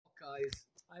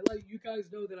guys. You guys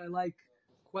know that I like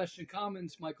question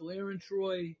comments. Michael Aaron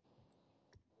Troy.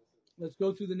 Let's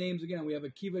go through the names again. We have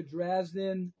Akiva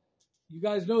Draznin. You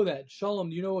guys know that. Shalom,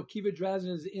 do you know Akiva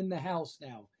Draznin is in the house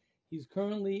now? He's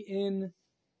currently in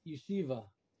yeshiva.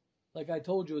 Like I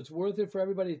told you, it's worth it for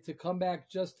everybody to come back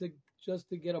just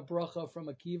to get a bracha from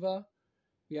Akiva.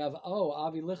 We have,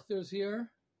 Avi Lichter's here.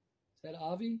 Is that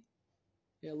Avi?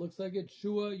 Yeah, it looks like it.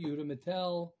 Shua, Yehuda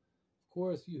Mattel, of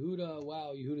course,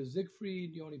 Yehuda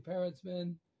Siegfried, Yoni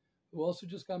Peretzman, who also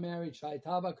just got married. Shai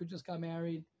Tabak, who just got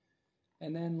married.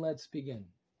 And then let's begin.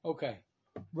 Okay,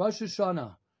 Rosh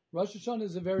Hashanah. Rosh Hashanah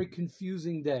is a very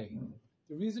confusing day.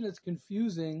 The reason it's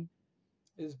confusing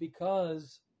is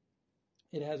because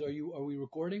it has. Are we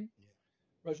recording?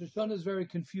 Yeah. Rosh Hashanah is very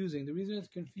confusing. The reason it's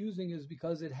confusing is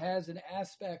because it has an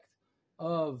aspect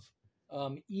of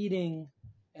eating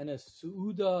and a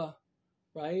su'uda,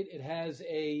 right? It has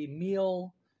a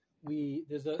meal.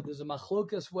 There's a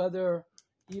machlokas whether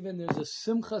even there's a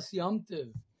simchas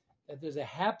yomtiv, that there's a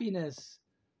happiness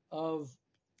of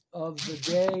the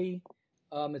day.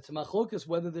 It's a machlokas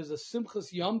whether there's a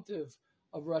simchas yomtiv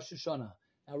of Rosh Hashanah.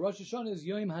 Now Rosh Hashanah is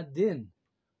Yom Hadin.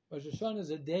 Rosh Hashanah is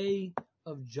a day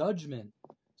of judgment.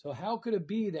 So how could it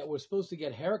be that we're supposed to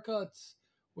get haircuts?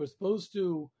 We're supposed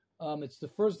to. It's the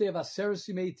first day of Aseres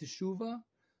Yimei Teshuvah.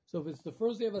 So if it's the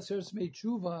first day of Aseres Yimei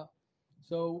Teshuvah,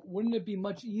 so wouldn't it be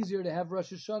much easier to have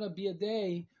Rosh Hashanah be a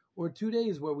day or 2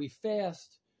 days where we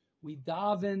fast, we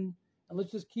daven, and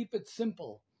let's just keep it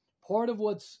simple. Part of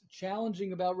what's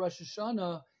challenging about Rosh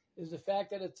Hashanah is the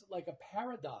fact that it's like a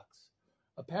paradox.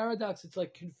 A paradox, it's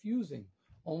like confusing.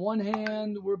 On one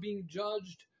hand, we're being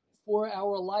judged for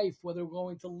our life, whether we're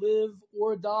going to live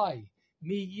or die.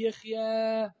 Mi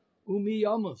yichya umi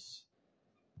yamus.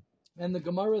 And the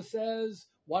Gemara says,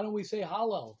 why don't we say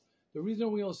Hallel? The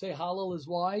reason we don't say Hallel is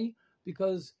why?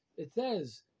 Because it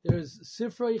says, there's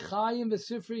Sifrei Chayim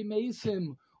v'Sifrei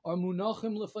Meisim are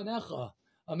munachim lefanecha.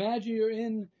 Imagine you're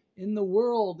in the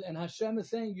world and Hashem is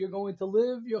saying you're going to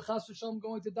live, you're chas v'shalom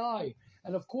going to die.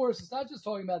 And of course, it's not just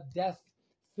talking about death,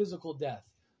 physical death.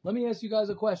 Let me ask you guys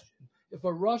a question. If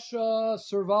a Russia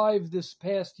survived this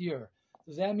past year,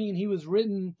 does that mean he was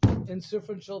written in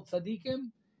Sifron Shel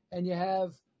Tzadikim? And you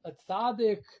have a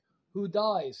tzaddik who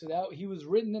dies. So that he was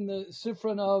written in the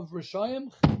Sifron of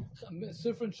Rishayim,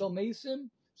 Sifron Shel Mesim.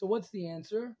 So what's the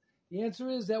answer? The answer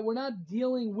is that we're not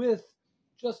dealing with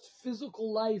just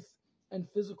physical life and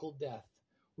physical death.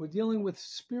 We're dealing with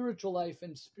spiritual life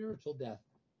and spiritual death.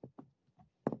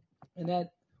 And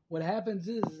that what happens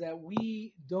is that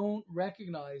we don't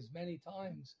recognize many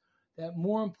times that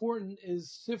more important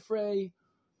is Sifrei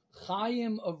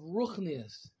Chayim of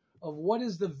Ruchnius, of what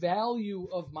is the value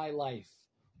of my life.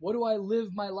 What do I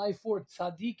live my life for?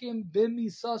 Tzadikim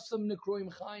b'misasam nekroim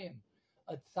chayim.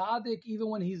 A tzaddik, even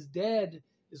when he's dead,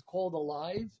 is called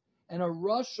alive. And a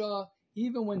rasha,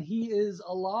 even when he is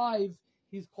alive,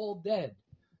 he's called dead.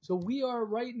 So we are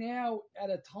right now at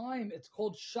a time, it's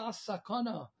called Shas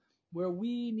Sakana, where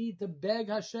we need to beg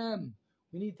Hashem.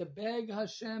 We need to beg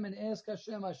Hashem and ask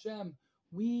Hashem,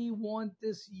 we want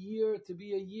this year to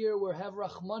be a year where have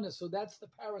Rahmanah. So that's the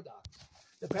paradox.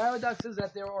 The paradox is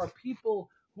that there are people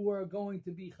who are going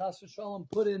to be Chas v'Shalom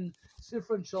put in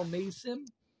Sifron Shel Mesim,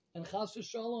 and Chas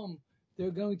v'Shalom, there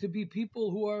are going to be people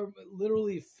who are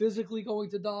literally physically going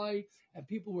to die, and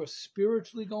people who are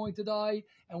spiritually going to die.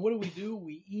 And what do?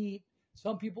 We eat.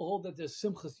 Some people hold that there's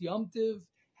Simchas Yom Tiv.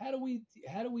 How do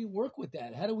we work with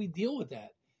that? How do we deal with that?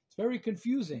 It's very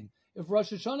confusing. If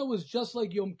Rosh Hashanah was just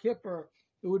like Yom Kippur,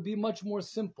 it would be much more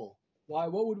simple. Why?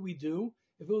 What would we do?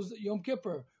 If it was Yom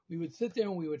Kippur, we would sit there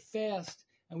and we would fast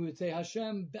and we would say,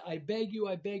 Hashem, I beg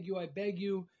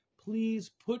you,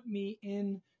 please put me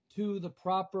into the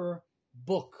proper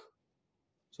book.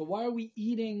 So why are we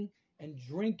eating and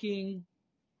drinking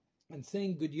and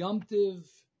saying Good Yom Tiv?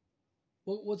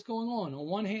 What's going on? On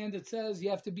one hand, it says you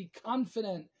have to be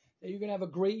confident that you're going to have a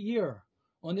great year.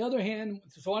 On the other hand,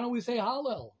 so why don't we say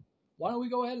Hallel? Why don't we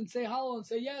go ahead and say Hallel and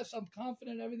say, yes, I'm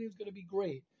confident everything's going to be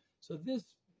great. So this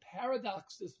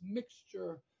paradox, this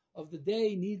mixture of the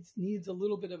day needs a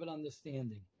little bit of an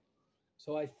understanding.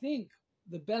 So I think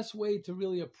the best way to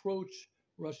really approach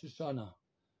Rosh Hashanah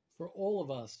for all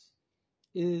of us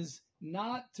is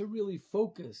not to really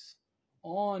focus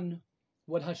on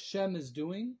what Hashem is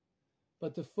doing,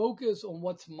 but to focus on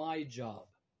what's my job,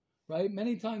 right?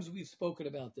 Many times we've spoken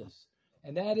about this,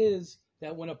 and that is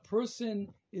that when a person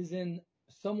is in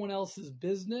someone else's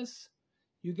business,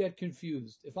 you get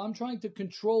confused. If I'm trying to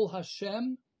control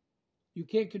Hashem, you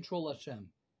can't control Hashem.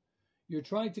 You're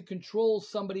trying to control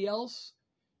somebody else,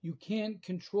 you can't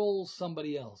control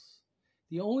somebody else.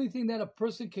 The only thing that a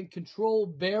person can control,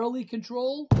 barely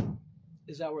control,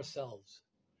 is ourselves.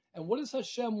 And what does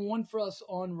Hashem want for us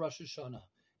on Rosh Hashanah?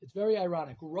 It's very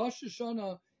ironic. Rosh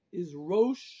Hashanah is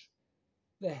Rosh,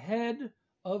 the head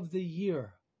of the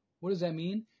year. What does that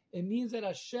mean? It means that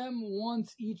Hashem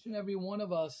wants each and every one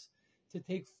of us to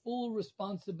take full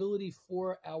responsibility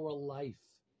for our life.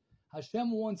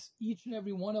 Hashem wants each and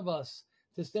every one of us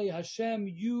to say, Hashem,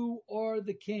 you are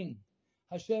the king.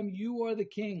 Hashem, you are the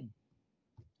king.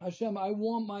 Hashem, I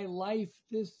want my life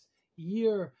this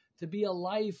year to be a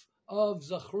life of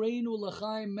Zachreinu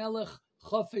l'chaim melech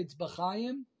chafetz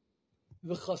b'chaim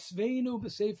v'chasveinu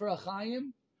b'sefer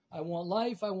hachayim. I want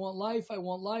life, I want life, I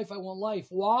want life, I want life.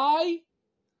 Why?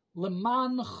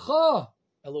 Lemancha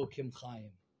Elokim Chaim.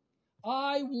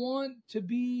 I want to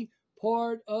be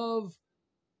part of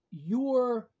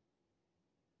your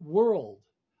world.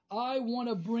 I want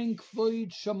to bring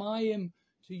Kvod Shamayim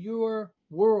to your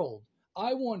world.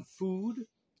 I want food.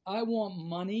 I want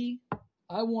money.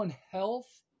 I want health.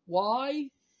 Why?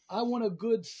 I want a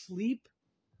good sleep.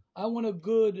 I want a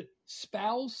good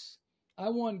spouse. I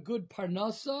want good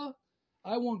parnasa.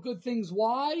 I want good things.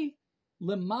 Why?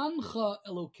 Lemancha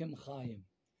Elokim Chaim.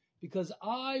 Because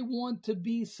I want to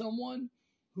be someone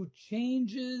who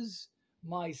changes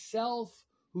myself,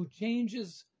 who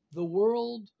changes the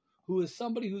world, who is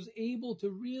somebody who's able to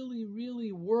really,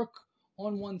 really work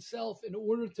on oneself in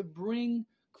order to bring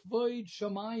Kvod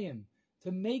Shamayim,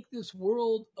 to make this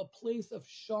world a place of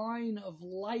shine, of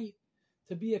light,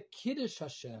 to be a Kiddush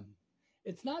Hashem.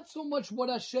 It's not so much what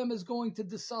Hashem is going to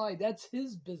decide. That's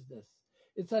his business.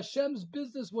 It's Hashem's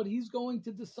business what he's going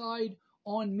to decide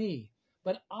on me.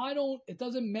 But it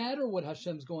doesn't matter what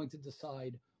Hashem's going to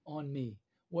decide on me.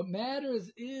 What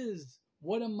matters is,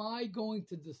 what am I going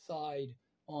to decide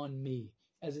on me?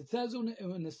 As it says in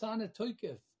Nisana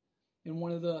Toikif, in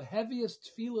one of the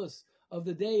heaviest tefillas of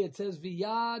the day, it says,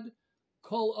 V'yad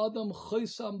kol adam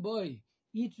choisam boy.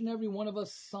 Each and every one of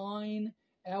us sign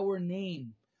our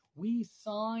name. We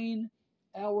sign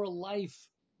our life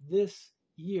this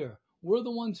year. We're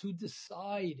the ones who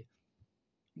decide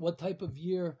what type of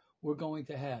year we're going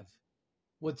to have.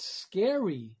 What's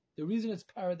scary, the reason it's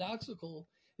paradoxical,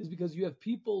 is because you have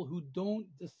people who don't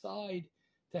decide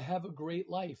to have a great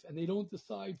life, and they don't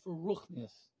decide for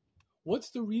ruchnias. What's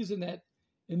the reason that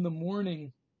in the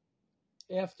morning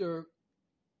after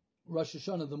Rosh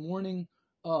Hashanah, the morning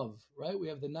of, right? We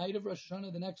have the night of Rosh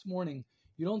Hashanah, the next morning,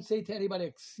 you don't say to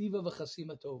anybody, Ksiva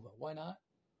v'chasima tova. Why not?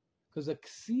 Because a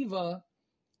ksiva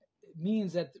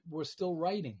means that we're still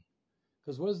writing.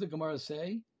 Because what does the Gemara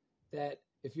say? That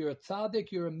if you're a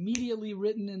tzaddik, you're immediately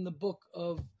written in the book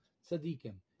of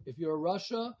tzaddikim. If you're a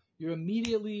rasha, you're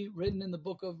immediately written in the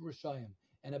book of Rishayim.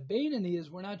 And a Beinani is,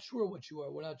 we're not sure what you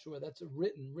are. We're not sure. That's a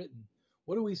written.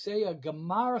 What do we say? A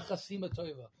Gemar Chasima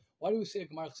Tova. Why do we say a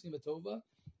Gemar Chasima Tova?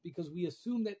 Because we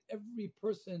assume that every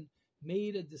person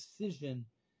made a decision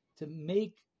to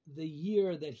make the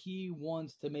year that he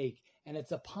wants to make. And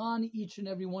it's upon each and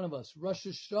every one of us. Rosh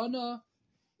Hashanah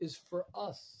is for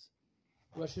us.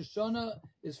 Rosh Hashanah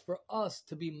is for us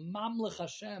to be Mamlech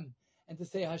Hashem and to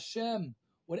say, Hashem,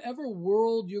 whatever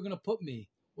world you're going to put me,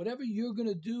 whatever you're going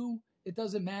to do, it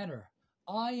doesn't matter.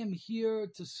 I am here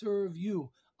to serve you.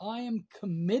 I am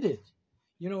committed.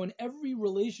 You know, in every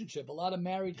relationship, a lot of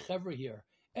married chevra here,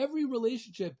 every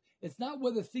relationship, it's not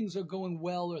whether things are going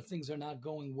well or things are not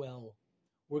going well.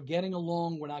 We're getting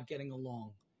along, we're not getting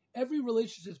along. Every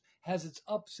relationship has its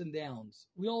ups and downs.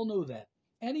 We all know that.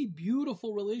 Any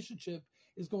beautiful relationship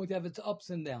is going to have its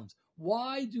ups and downs.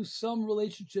 Why do some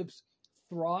relationships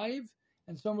thrive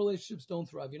and some relationships don't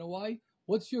thrive? You know why?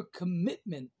 What's your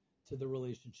commitment to the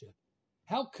relationship?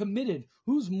 How committed?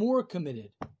 Who's more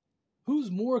committed? Who's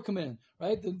more committed,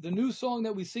 right? The new song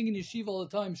that we sing in yeshiva all the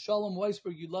time, Shalom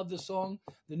Weisberg, you love this song.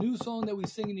 The new song that we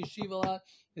sing in yeshiva a lot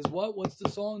is what? What's the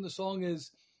song? The song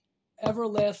is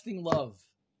Everlasting Love.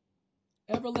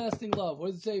 Everlasting love. What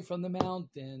does it say? From the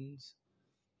mountains,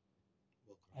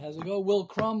 as it go, will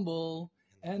crumble,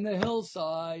 and the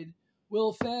hillside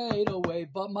will fade away,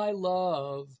 but my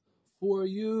love for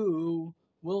you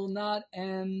will not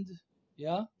end.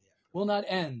 Yeah? Will not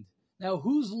end. Now,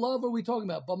 whose love are we talking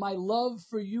about? But my love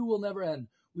for you will never end.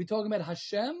 We talking about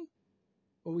Hashem,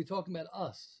 or are we talking about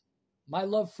us? My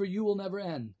love for you will never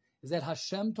end. Is that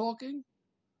Hashem talking,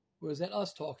 or is that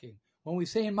us talking? When we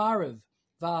say in Mariv,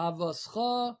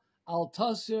 Va'avascha al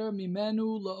tasir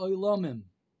mimenu la'olamim.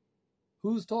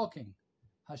 Who's talking?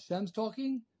 Hashem's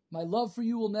talking? My love for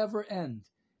you will never end.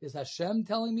 Is Hashem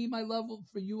telling me my love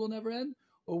for you will never end?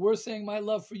 Or we're saying my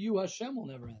love for you, Hashem, will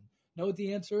never end? Know what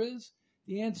the answer is?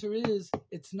 The answer is,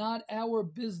 it's not our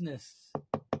business.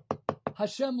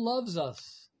 Hashem loves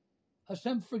us.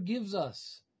 Hashem forgives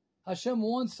us. Hashem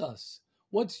wants us.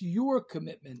 What's your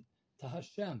commitment to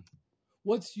Hashem?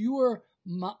 What's your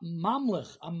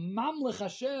mamlech? A mamlech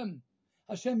Hashem.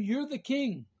 Hashem, you're the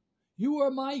king. You are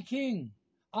my king.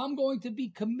 I'm going to be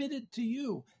committed to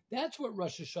you. That's what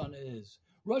Rosh Hashanah is.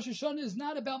 Rosh Hashanah is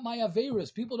not about my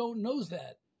Averis. People don't know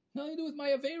that. Nothing to do with my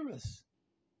Averis.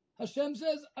 Hashem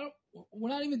says, we're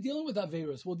not even dealing with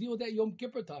Averis. We'll deal with that Yom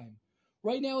Kippur time.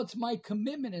 Right now, it's my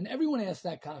commitment. And everyone asks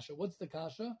that kasha. What's the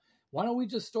kasha? Why don't we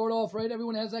just start off, right?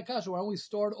 Everyone has that kasha. Why don't we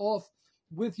start off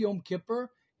with Yom Kippur,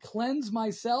 cleanse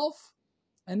myself,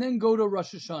 and then go to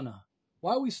Rosh Hashanah?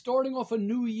 Why are we starting off a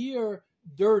new year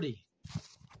dirty?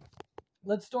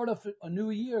 Let's start off a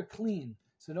new year clean.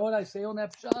 So know what I say on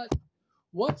that shot?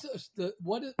 What's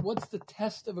the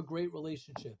test of a great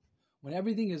relationship? When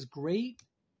everything is great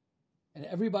and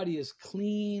everybody is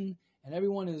clean and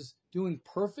everyone is doing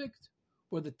perfect?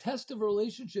 Or the test of a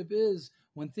relationship is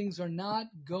when things are not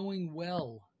going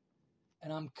well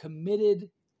and I'm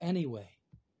committed anyway.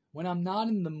 When I'm not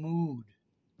in the mood.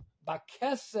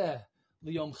 Bakese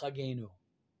liyom chagenu.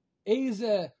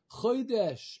 Eze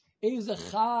chodesh, eze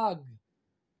chag.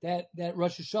 That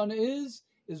Rosh Hashanah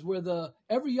is where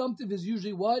every Yom Tov is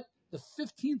usually what? The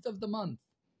 15th of the month.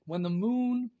 When the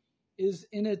moon is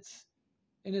in its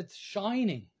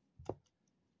shining.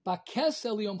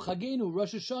 Bakesel Yom Chagenu.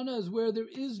 Rosh Hashanah is where there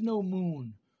is no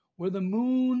moon. Where the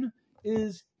moon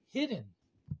is hidden.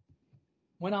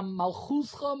 When I'm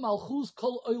Malchuscha, Malchus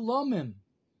Kol Olamim.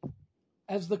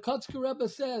 As the Kotzker Rebbe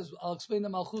says, I'll explain the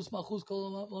Malchus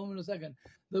Kol Olamim in a second.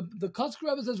 The Kotzker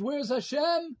Rebbe says, where is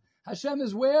Hashem? Hashem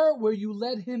is where? Where you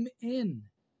let him in.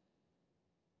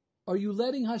 Are you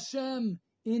letting Hashem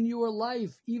in your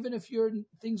life, even if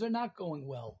things are not going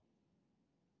well?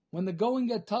 When the going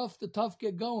get tough, the tough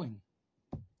get going.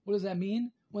 What does that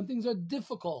mean? When things are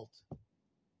difficult.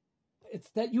 It's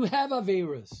that you have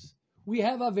Averis. We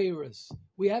have Averis.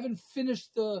 We haven't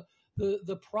finished the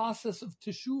process of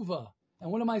Teshuvah.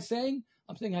 And what am I saying?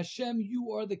 I'm saying, Hashem,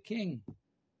 you are the king.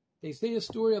 They say a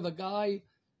story of a guy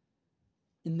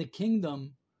in the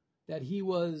kingdom that he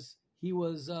was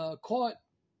caught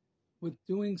with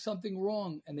doing something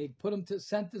wrong, and they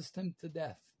sentenced him to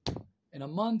death. In a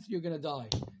month, you're going to die.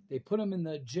 They put him in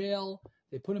the jail.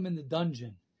 They put him in the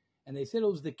dungeon. And they said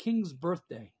it was the king's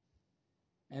birthday.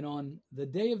 And on the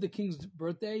day of the king's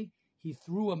birthday, he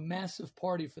threw a massive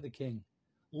party for the king.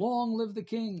 Long live the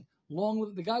king. Long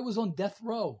live. The guy was on death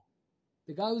row.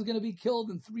 The guy was going to be killed,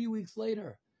 and 3 weeks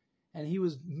later. And he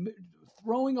was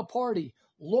throwing a party.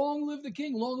 Long live the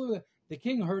king. Long live the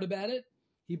king. Heard about it.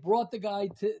 He brought the guy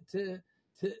to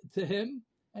him.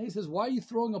 And he says, why are you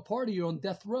throwing a party? You're on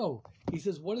death row. He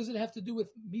says, what does it have to do with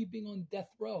me being on death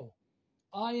row?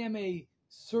 I am a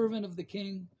servant of the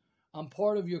king. I'm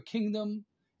part of your kingdom.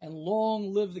 And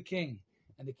long live the king.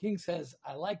 And the king says,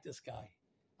 I like this guy.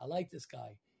 I like this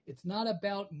guy. It's not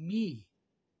about me.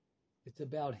 It's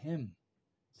about him.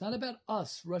 It's not about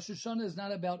us. Rosh Hashanah is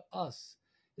not about us.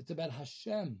 It's about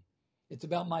Hashem. It's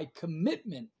about my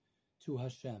commitment to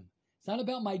Hashem. It's not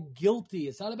about my guilty.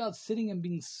 It's not about sitting and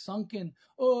being sunken.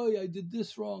 Oh, yeah, I did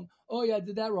this wrong. Oh, yeah, I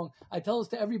did that wrong. I tell this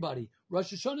to everybody.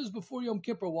 Rosh Hashanah is before Yom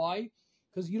Kippur. Why?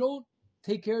 Because you don't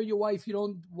take care of your wife. You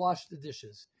don't wash the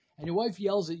dishes. And your wife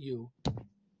yells at you,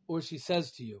 or she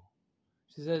says to you,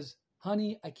 she says,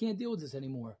 honey, I can't deal with this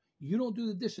anymore. You don't do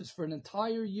the dishes. For an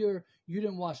entire year, you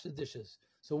didn't wash the dishes.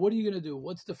 So what are you going to do?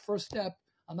 What's the first step?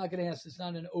 I'm not going to ask. It's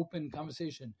not an open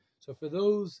conversation. So for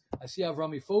those, I see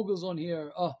Avrami Fogel's on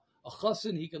here. A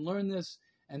chassan, he can learn this.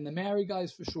 And the married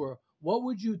guys for sure. What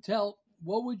would you tell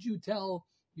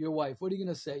your wife? What are you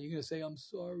going to say? You're going to say, I'm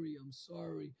sorry.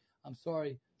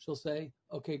 She'll say,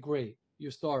 okay, great.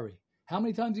 You're sorry. How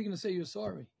many times are you going to say you're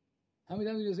sorry? How many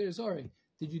times are you going to say you're sorry?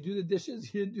 Did you do the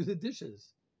dishes? You didn't do the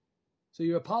dishes. So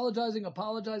you're apologizing. I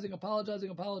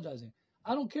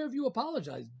don't care if you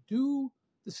apologize. Do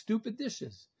the stupid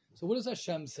dishes. So what does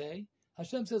Hashem say?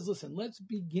 Hashem says, listen, let's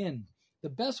begin. The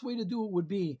best way to do it would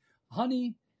be,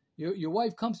 honey, your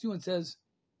wife comes to you and says,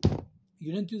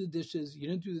 you didn't do the dishes.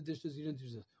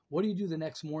 What do you do the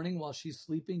next morning while she's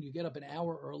sleeping? You get up an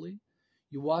hour early.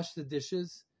 You wash the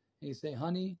dishes. And you say,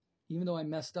 honey, even though I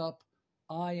messed up,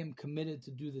 I am committed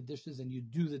to do the dishes, and you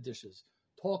do the dishes.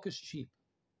 Talk is cheap.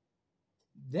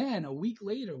 Then a week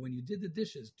later, when you did the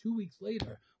dishes, 2 weeks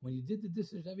later, when you did the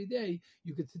dishes every day,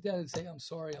 you could sit down and say, I'm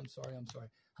sorry.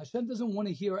 Hashem doesn't want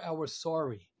to hear our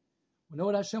sorry. You know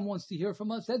what Hashem wants to hear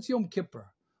from us? That's Yom Kippur.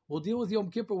 We'll deal with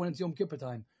Yom Kippur when it's Yom Kippur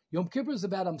time. Yom Kippur is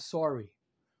about I'm sorry.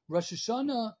 Rosh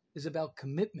Hashanah is about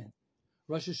commitment.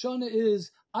 Rosh Hashanah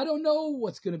is, I don't know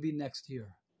what's going to be next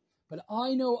year, but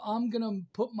I know I'm going to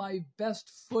put my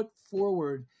best foot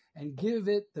forward and give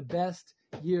it the best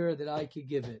year that I could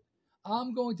give it.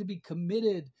 I'm going to be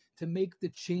committed to make the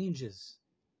changes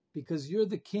because you're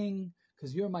the king,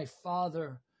 because you're my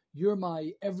father, you're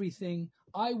my everything.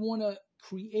 I want to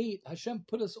create. Hashem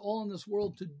put us all in this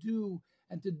world to do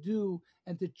and to do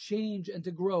and to change and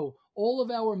to grow. All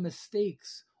of our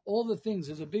mistakes, all the things.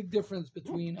 There's a big difference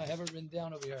between, I have it written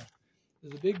down over here.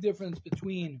 There's a big difference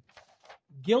between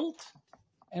guilt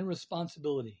and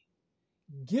responsibility.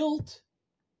 Guilt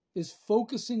is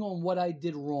focusing on what I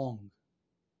did wrong.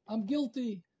 I'm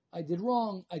guilty. I did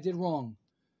wrong. I did wrong.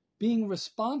 Being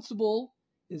responsible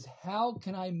is how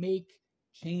can I make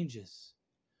changes?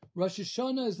 Rosh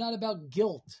Hashanah is not about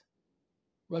guilt.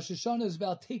 Rosh Hashanah is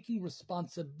about taking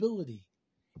responsibility.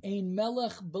 Ein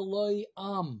melech beloi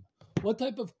am. What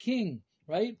type of king,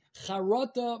 right?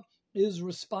 Charata is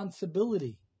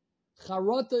responsibility.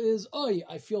 Charata is,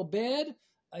 I feel bad,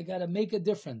 I got to make a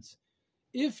difference.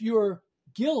 If you're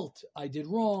guilt, I did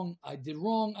wrong,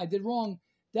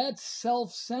 that's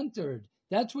self-centered.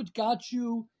 That's what got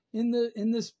you in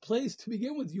this place to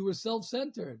begin with. You were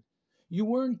self-centered. You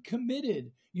weren't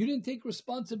committed. You didn't take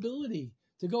responsibility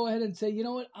to go ahead and say, you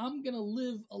know what, I'm going to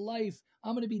live a life,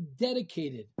 I'm going to be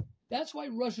dedicated. That's why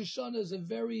Rosh Hashanah is a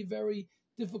very, very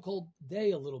difficult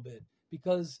day a little bit,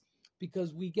 because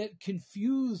we get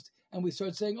confused and we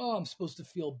start saying, I'm supposed to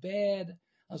feel bad.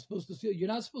 You're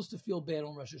not supposed to feel bad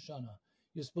on Rosh Hashanah.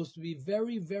 You're supposed to be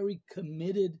very, very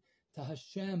committed to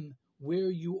Hashem where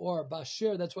you are.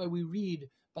 Basher, that's why we read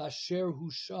Basher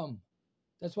Husham.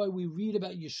 That's why we read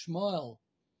about Yishmael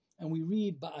and we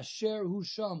read Basher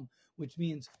Husham, which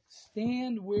means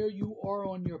stand where you are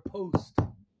on your post,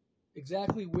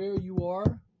 exactly where you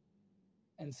are,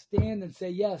 and stand and say,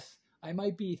 yes, I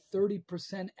might be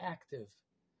 30% active.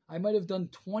 I might have done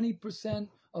 20%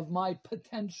 of my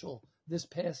potential this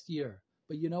past year.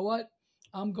 But you know what?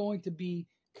 I'm going to be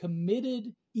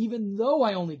committed even though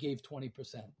I only gave 20%.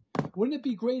 Wouldn't it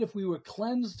be great if we were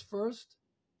cleansed first?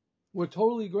 We're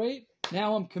totally great.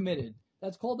 Now I'm committed.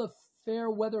 That's called a fair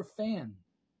weather fan.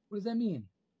 What does that mean?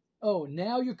 Oh,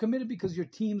 now you're committed because your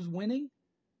team's winning?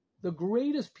 The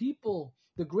greatest people,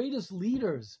 the greatest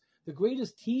leaders, the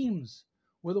greatest teams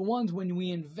were the ones when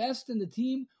we invest in the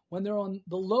team when they're on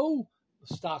the low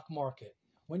stock market,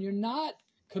 when you're not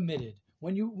committed,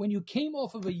 when you came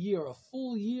off of a year, a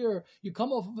full year, you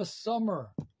come off of a summer,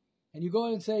 and you go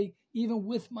ahead and say, even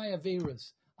with my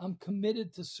Averis, I'm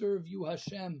committed to serve you,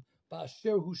 Hashem,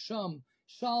 Ba'asher Husham,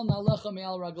 Shal Nalecha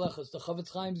Me'al Raglecha. It's the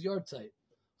Chavetz Chaim's yahrzeit.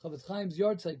 Chavetz Chaim's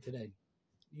yahrzeit today.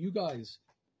 You guys,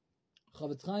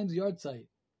 Chavetz Chaim's yahrzeit.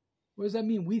 What does that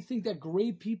mean? We think that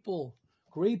great people,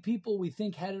 we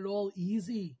think had it all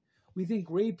easy. We think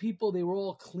great people, they were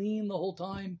all clean the whole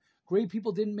time. Great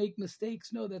people didn't make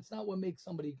mistakes. No, that's not what makes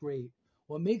somebody great.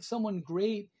 What makes someone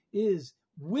great is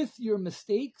with your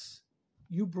mistakes,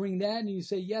 you bring that and you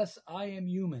say, yes, I am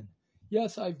human.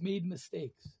 Yes, I've made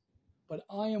mistakes. But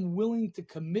I am willing to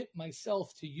commit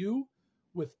myself to you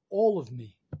with all of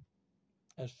me.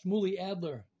 As Shmuley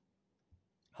Adler,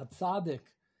 Hatzadik,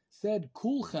 said,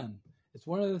 Kulchem. It's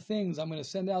one of the things I'm going to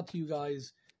send out to you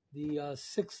guys, the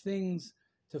 6 things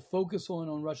to focus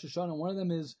on Rosh Hashanah. One of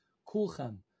them is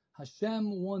Kulchem.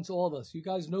 Hashem wants all of us. You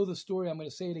guys know the story. I'm going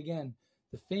to say it again.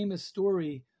 The famous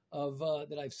story of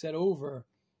that I've said over,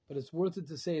 but it's worth it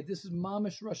to say it. This is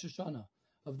Mamish Rosh Hashanah,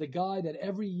 of the guy that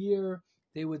every year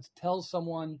they would tell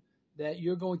someone that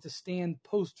you're going to stand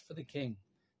post for the king.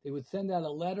 They would send out a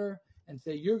letter and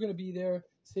say, you're going to be there,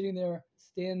 sitting there,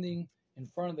 standing in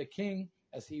front of the king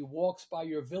as he walks by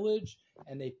your village.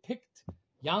 And they picked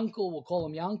Yankel, we'll call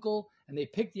him Yankel, and they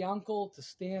picked Yankel to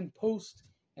stand post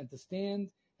and to stand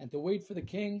and to wait for the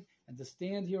king and to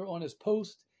stand here on his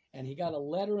post. And he got a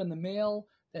letter in the mail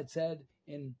that said,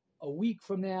 in a week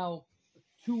from now,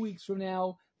 2 weeks from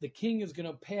now, the king is going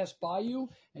to pass by you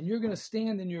and you're going to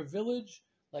stand in your village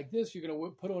like this. You're going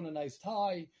to put on a nice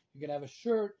tie. You're going to have a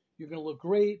shirt. You're going to look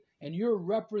great. And you're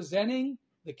representing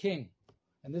the king.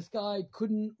 And this guy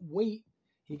couldn't wait.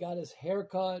 He got his hair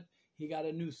cut. He got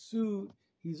a new suit.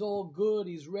 He's all good.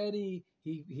 He's ready.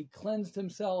 He cleansed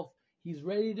himself. He's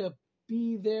ready to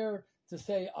be there to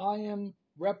say, I am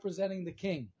representing the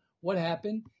king. What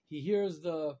happened? He hears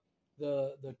the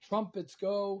trumpets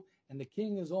go, and the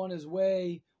king is on his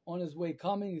way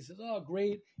coming. He says, oh,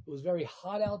 great. It was very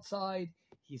hot outside.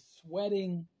 He's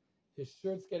sweating. His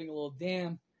shirt's getting a little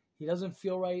damp. He doesn't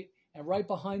feel right. And right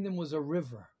behind him was a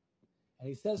river. And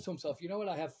he says to himself, you know what?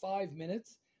 I have 5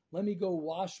 minutes. Let me go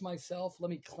wash myself. Let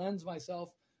me cleanse myself.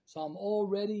 So I'm all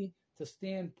ready to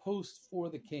stand post for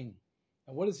the king.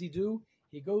 And what does he do?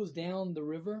 He goes down the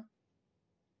river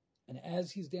And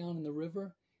as he's down in the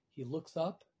river, he looks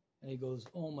up and he goes,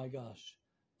 oh my gosh,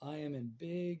 I am in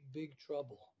big, big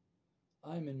trouble.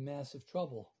 I'm in massive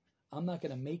trouble. I'm not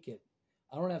going to make it.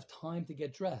 I don't have time to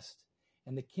get dressed.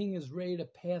 And the king is ready to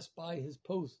pass by his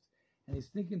post. And he's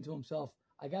thinking to himself,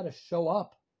 I got to show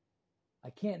up. I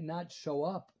can't not show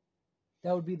up.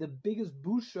 That would be the biggest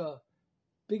busha,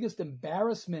 biggest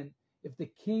embarrassment if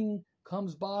the king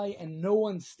comes by and no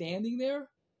one's standing there.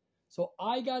 So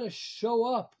I got to show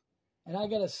up and I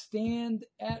got to stand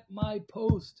at my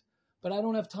post, but I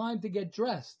don't have time to get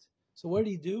dressed. So what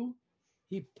did he do?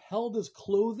 He held his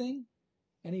clothing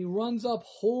and he runs up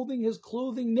holding his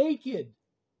clothing naked,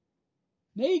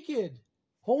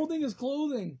 holding his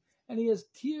clothing. And he has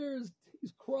tears.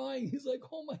 He's crying. He's like,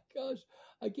 oh my gosh,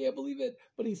 I can't believe it.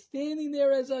 But he's standing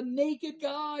there as a naked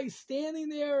guy, standing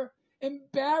there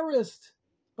embarrassed.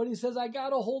 But he says, I got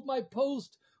to hold my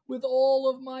post with all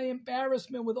of my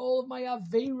embarrassment, with all of my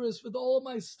averis, with all of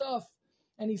my stuff.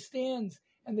 And he stands,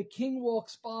 and the king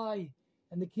walks by,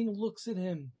 and the king looks at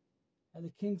him. And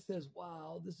the king says,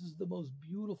 wow, this is the most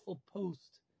beautiful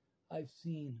post I've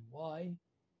seen. Why?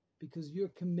 Because you're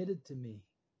committed to me.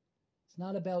 It's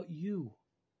not about you.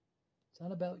 It's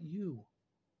not about you.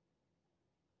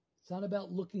 It's not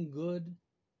about looking good.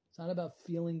 It's not about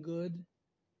feeling good.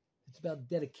 It's about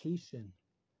dedication.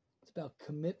 It's about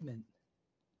commitment.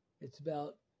 It's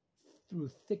about through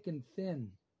thick and thin.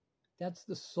 That's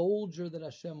the soldier that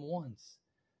Hashem wants.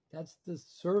 That's the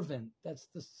servant. That's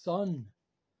the son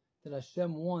that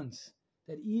Hashem wants.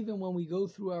 That even when we go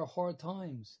through our hard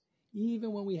times,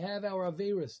 even when we have our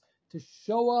Averis, to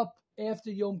show up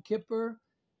after Yom Kippur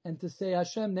and to say,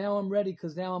 Hashem, now I'm ready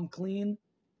because now I'm clean,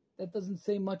 that doesn't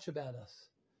say much about us.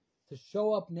 To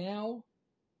show up now,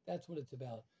 that's what it's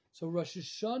about. So Rosh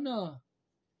Hashanah,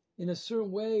 in a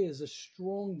certain way, is a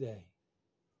strong day.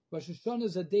 Rosh Hashanah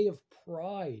is a day of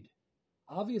pride.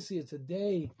 Obviously, it's a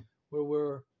day where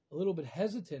we're a little bit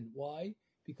hesitant. Why?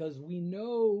 Because we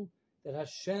know that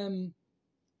Hashem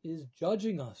is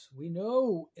judging us. We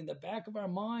know in the back of our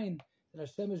mind that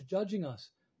Hashem is judging us.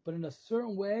 But in a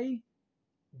certain way,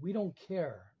 we don't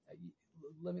care.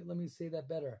 Let me say that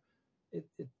better. It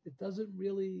doesn't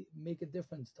really make a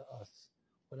difference to us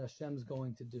what Hashem's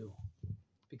going to do.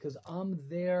 Because I'm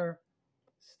there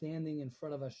standing in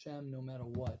front of Hashem no matter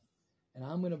what. And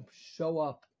I'm going to show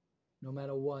up no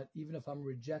matter what, even if I'm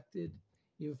rejected,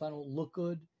 even if I don't look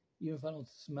good, even if I don't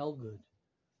smell good.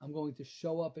 I'm going to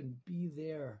show up and be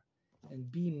there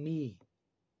and be me,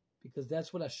 because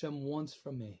that's what Hashem wants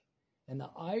from me. And the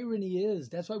irony is,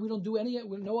 that's why we don't do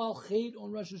no al chet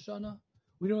on Rosh Hashanah.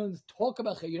 We don't talk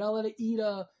about chet. You're not allowed to eat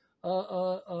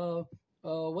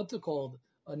what's it called?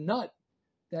 A nut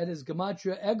that is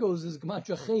gematria egos is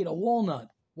gematria chet, a walnut.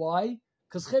 Why?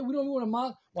 Because chet, we don't want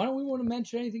to. Why don't we want to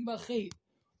mention anything about chet?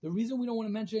 The reason we don't want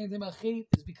to mention anything about chet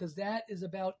is because that is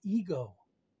about ego,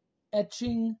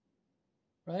 etching,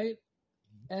 right?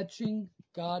 Etching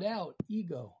God out,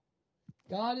 ego.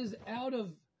 God is out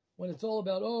of when it's all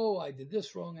about, oh, I did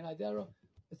this wrong and I did that wrong.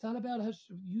 It's not about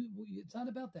you. It's not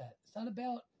about that. It's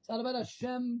not about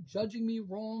Hashem judging me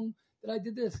wrong that I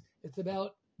did this. It's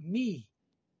about me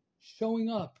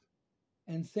showing up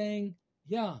and saying,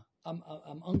 yeah, I'm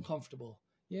uncomfortable.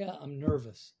 Yeah, I'm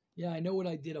nervous. Yeah, I know what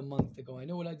I did a month ago. I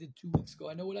know what I did 2 weeks ago.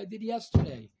 I know what I did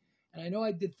yesterday. And I know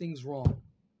I did things wrong.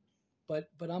 But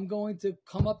I'm going to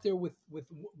come up there with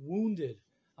wounded.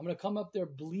 I'm going to come up there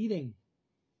bleeding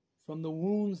from the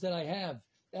wounds that I have.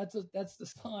 That's the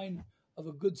sign of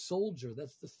a good soldier.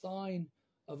 That's the sign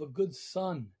of a good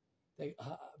son.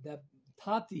 That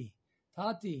Tati,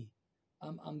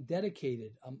 I'm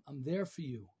dedicated. I'm there for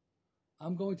you.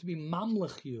 I'm going to be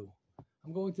mamlech you.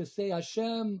 I'm going to say,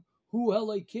 Hashem, hu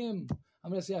Elokim.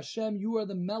 I'm going to say, Hashem, you are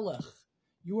the melech.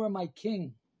 You are my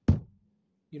king.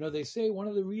 You know, they say one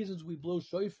of the reasons we blow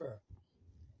shofar,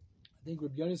 I think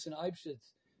Rabbi Yonason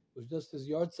Eibshitz was just his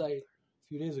yard site a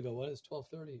few days ago. What is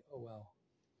 12:30? Oh, wow.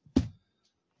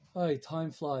 All right,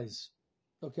 time flies.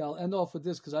 Okay, I'll end off with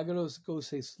this because I got to go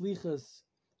say slichas.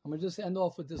 I'm going to just end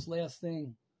off with this last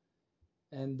thing.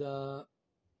 And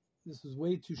this is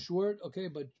way too short, okay,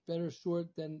 but better short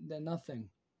than nothing.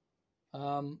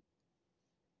 I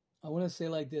want to say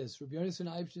like this. Rabbi Yonason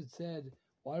Eibshitz said,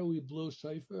 why do we blow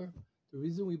shofar? The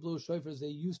reason we blow shofar is they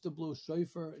used to blow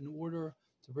shofar in order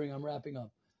to bring, I'm wrapping up,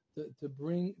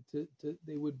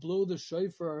 they would blow the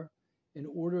shofar in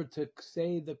order to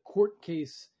say the court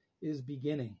case is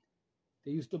beginning.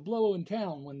 They used to blow in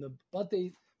town when the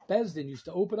Batei Bezdin used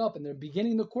to open up and they're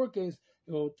beginning the court case.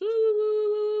 They go,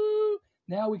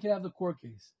 now we can have the court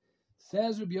case.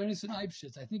 Says Rabbi Yonason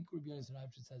Eibshitz, I think Rabbi Yonason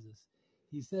Eibshitz says this.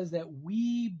 He says that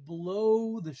we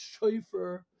blow the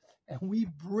shofar and we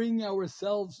bring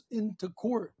ourselves into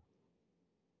court.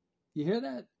 You hear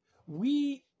that?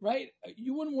 Right?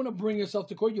 You wouldn't want to bring yourself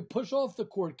to court. You push off the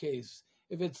court case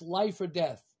if it's life or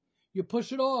death. You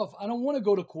push it off. I don't want to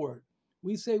go to court.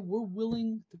 We say we're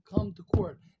willing to come to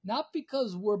court. Not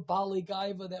because we're Bali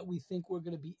Gaiva that we think we're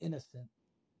going to be innocent.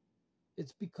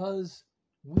 It's because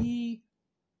we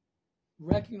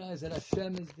recognize that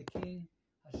Hashem is the king,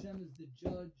 Hashem is the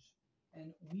judge,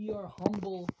 and we are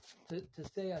humble to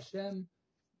say, Hashem,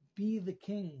 be the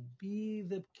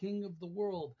king of the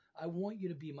world. I want you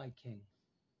to be my king.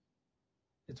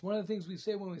 It's one of the things we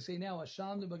say when we say now,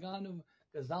 Hashem Baganu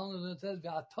Gazalna says,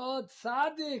 V'atad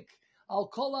Tzaddik Al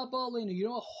Kol Abalinu. You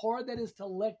know how hard that is to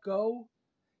let go?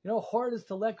 You know how hard it is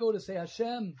to let go, to say,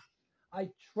 Hashem, I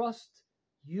trust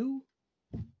you.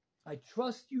 I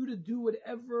trust you to do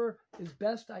whatever is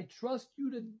best. I trust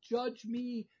you to judge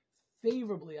me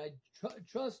favorably. I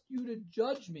trust you to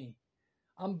judge me.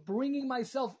 I'm bringing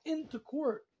myself into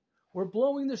court. We're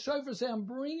blowing the shofar, saying, I'm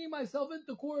bringing myself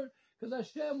into court because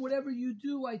Hashem, whatever you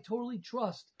do, I totally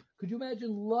trust. Could you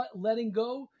imagine letting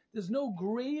go? There's no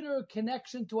greater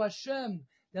connection to Hashem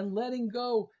than letting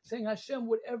go, saying, Hashem,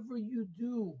 whatever you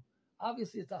do.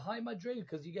 Obviously, it's a high madrega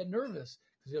because you get nervous.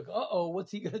 Because you're like, uh-oh,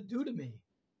 what's he going to do to me?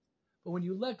 But when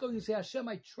you let go, you say, Hashem,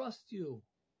 I trust you.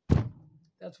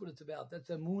 That's what it's about.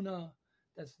 That's Emunah.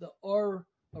 That's the R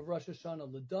of Rosh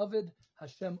Hashanah. LeDavid,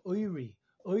 Hashem Oiri.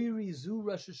 Oiri Zu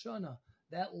Rosh Hashanah.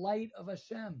 That light of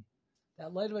Hashem.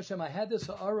 That light of Hashem. I had this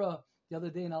ha'ara the other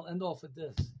day, and I'll end off with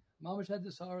this. Mamash had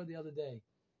this ha'ara the other day.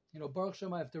 You know, Baruch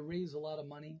Hashem, I have to raise a lot of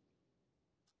money,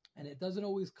 and it doesn't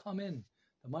always come in.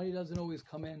 The money doesn't always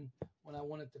come in when I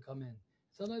want it to come in.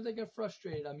 Sometimes I get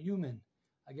frustrated. I'm human.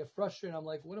 I get frustrated. I'm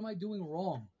like, what am I doing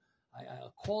wrong? I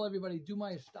call everybody, do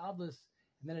my ishtadlus,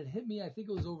 and then it hit me. I think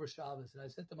it was over Shabbos, and I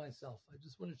said to myself, I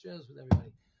just want to share this with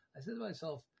everybody. I said to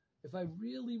myself, if I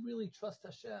really, really trust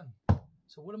Hashem,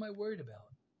 so what am I worried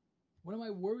about? What am I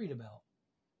worried about?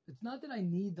 It's not that I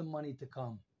need the money to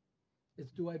come.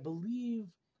 It's, do I believe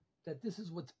that this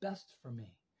is what's best for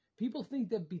me? People think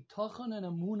that bitachon and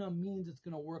emunah means it's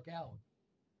going to work out.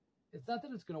 It's not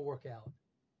that it's going to work out.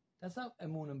 That's not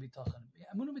emunah and bitachon.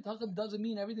 Emunah and bitachon doesn't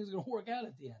mean everything's going to work out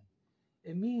at the end.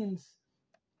 It means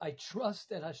I trust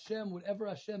that Hashem, whatever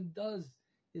Hashem does,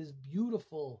 is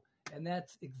beautiful, and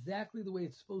that's exactly the way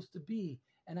it's supposed to be.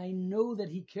 And I know that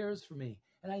He cares for me,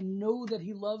 and I know that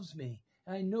He loves me,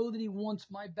 and I know that He wants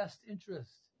my best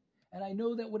interest, and I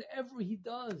know that whatever He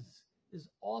does is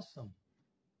awesome,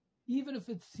 even if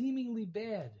it's seemingly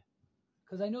bad,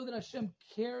 because I know that Hashem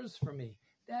cares for me.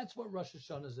 That's what Rosh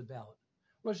Hashanah is about.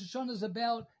 Rosh Hashanah is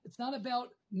about, it's not about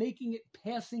making it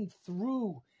passing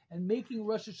through and making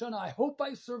Rosh Hashanah, I hope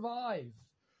I survive.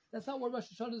 That's not what Rosh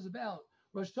Hashanah is about.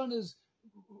 Rosh Hashanah is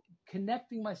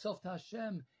connecting myself to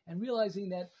Hashem and realizing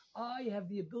that I have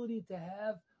the ability to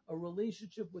have a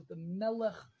relationship with the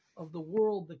Melech of the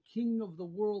world, the King of the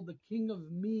world, the King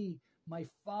of me, my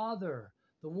Father,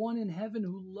 the one in heaven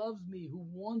who loves me, who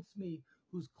wants me,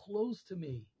 who's close to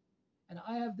me. And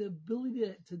I have the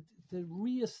ability to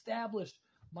reestablish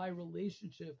my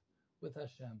relationship with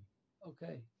Hashem.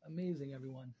 Okay, amazing,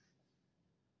 everyone.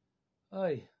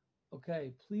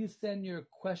 Okay, please send your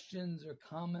questions or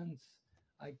comments.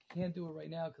 I can't do it right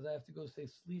now because I have to go say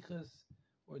slichas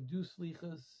or do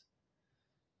slichas.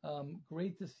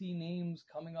 Great to see names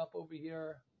coming up over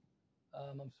here.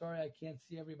 I'm sorry I can't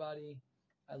see everybody.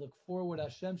 I look forward.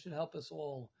 Hashem should help us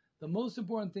all. The most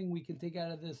important thing we can take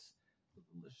out of this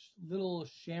little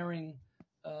sharing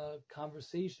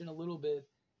conversation a little bit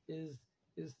is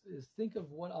think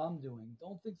of what I'm doing.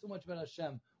 Don't think so much about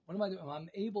Hashem. What am I doing? I'm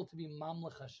able to be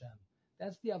Mamlech Hashem.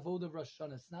 That's the Avodah of Rosh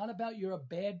Hashanah. It's not about you're a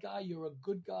bad guy, you're a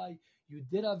good guy, you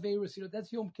did Aveirus,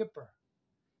 that's Yom Kippur.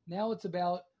 Now it's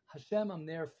about Hashem, I'm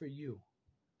there for you.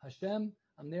 Hashem,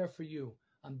 I'm there for you.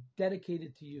 I'm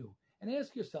dedicated to you. And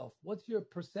ask yourself, what's your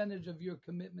percentage of your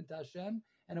commitment to Hashem?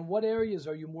 And in what areas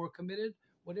are you more committed?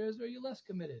 What areas are you less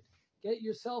committed? Get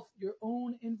yourself your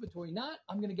own inventory. Not,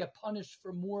 I'm going to get punished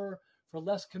for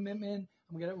less commitment.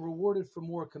 I'm going to get rewarded for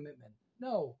more commitment.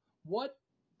 No.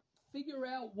 Figure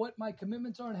out what my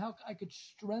commitments are and how I could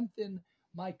strengthen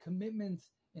my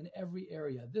commitments in every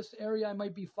area. This area I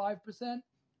might be 5%,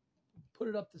 put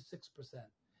it up to 6%.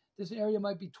 This area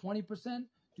might be 20%,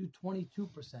 do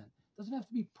 22%. Doesn't have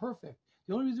to be perfect.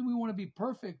 The only reason we want to be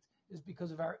perfect is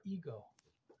because of our ego.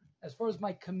 As far as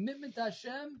my commitment to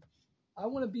Hashem, I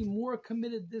want to be more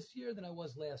committed this year than I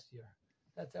was last year.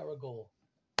 That's our goal.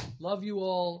 Love you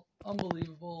all.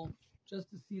 Unbelievable. Just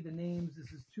to see the names.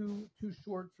 This is too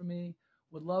short for me.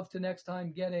 Would love to next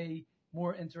time get a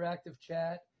more interactive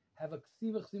chat. Have a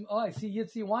ksiva. Oh, I see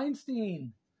Yitzi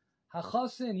Weinstein.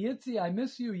 Hachasin, Yitzi, I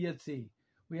miss you, Yitzi.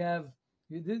 I have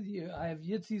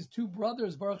Yitzi's two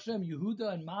brothers, Baruch Hashem,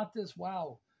 Yehuda and Matis.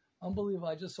 Wow, unbelievable!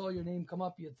 I just saw your name come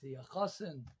up, Yitzi.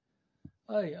 Hachasin,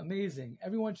 hey, amazing.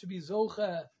 Everyone should be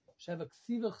zocha. Should have a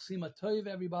ksivach simatov.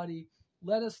 Everybody,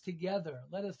 let us together.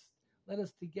 Let us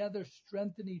together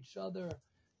strengthen each other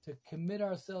to commit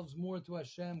ourselves more to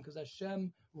Hashem, because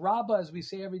Hashem, Rabba, as we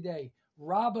say every day,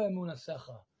 Rabba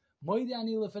emunasecha. Moide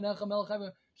ani lefenecha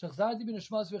melech shachzarti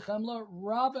b'nishmas v'chemla,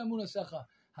 Rabba emunasecha.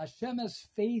 Hashem has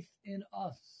faith in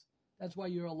us. That's why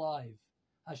you're alive.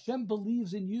 Hashem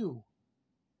believes in you.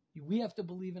 We have to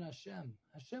believe in Hashem.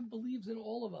 Hashem believes in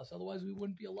all of us. Otherwise, we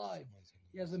wouldn't be alive.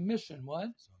 He has a mission. What?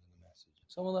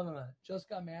 Someone 11 minutes. Just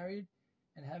got married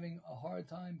and having a hard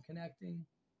time connecting.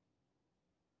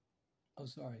 Oh,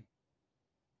 sorry.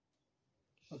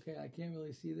 Okay, I can't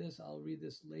really see this. I'll read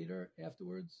this later,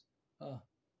 afterwards.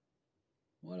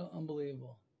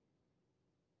 Unbelievable.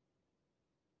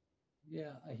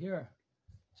 Yeah, I hear.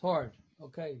 It's hard.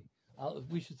 Okay.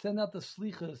 We should send out the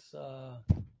slichas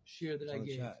shiur that I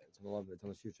gave. It's on the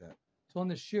shiur chat. It's on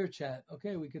the shiur chat.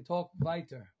 Okay, we could talk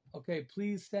weiter. Okay,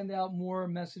 please send out more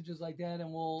messages like that,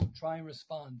 and we'll try and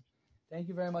respond. Thank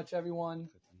you very much, everyone.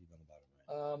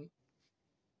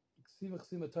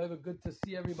 Good to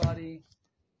see everybody.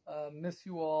 Miss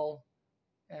you all.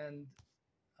 And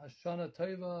Hashanah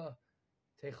Tova.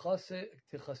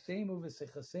 Techasemu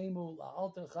v'sechasemu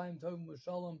la'alter chaim tovim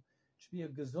v'shalom. It should be a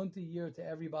gezunti year to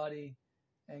everybody,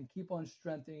 and keep on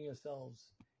strengthening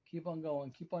yourselves. Keep on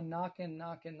going. Keep on knocking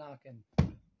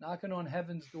on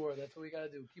heaven's door. That's what we got to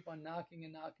do. Keep on knocking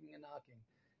and knocking and knocking,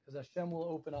 because Hashem will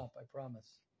open up. I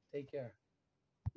promise. Take care.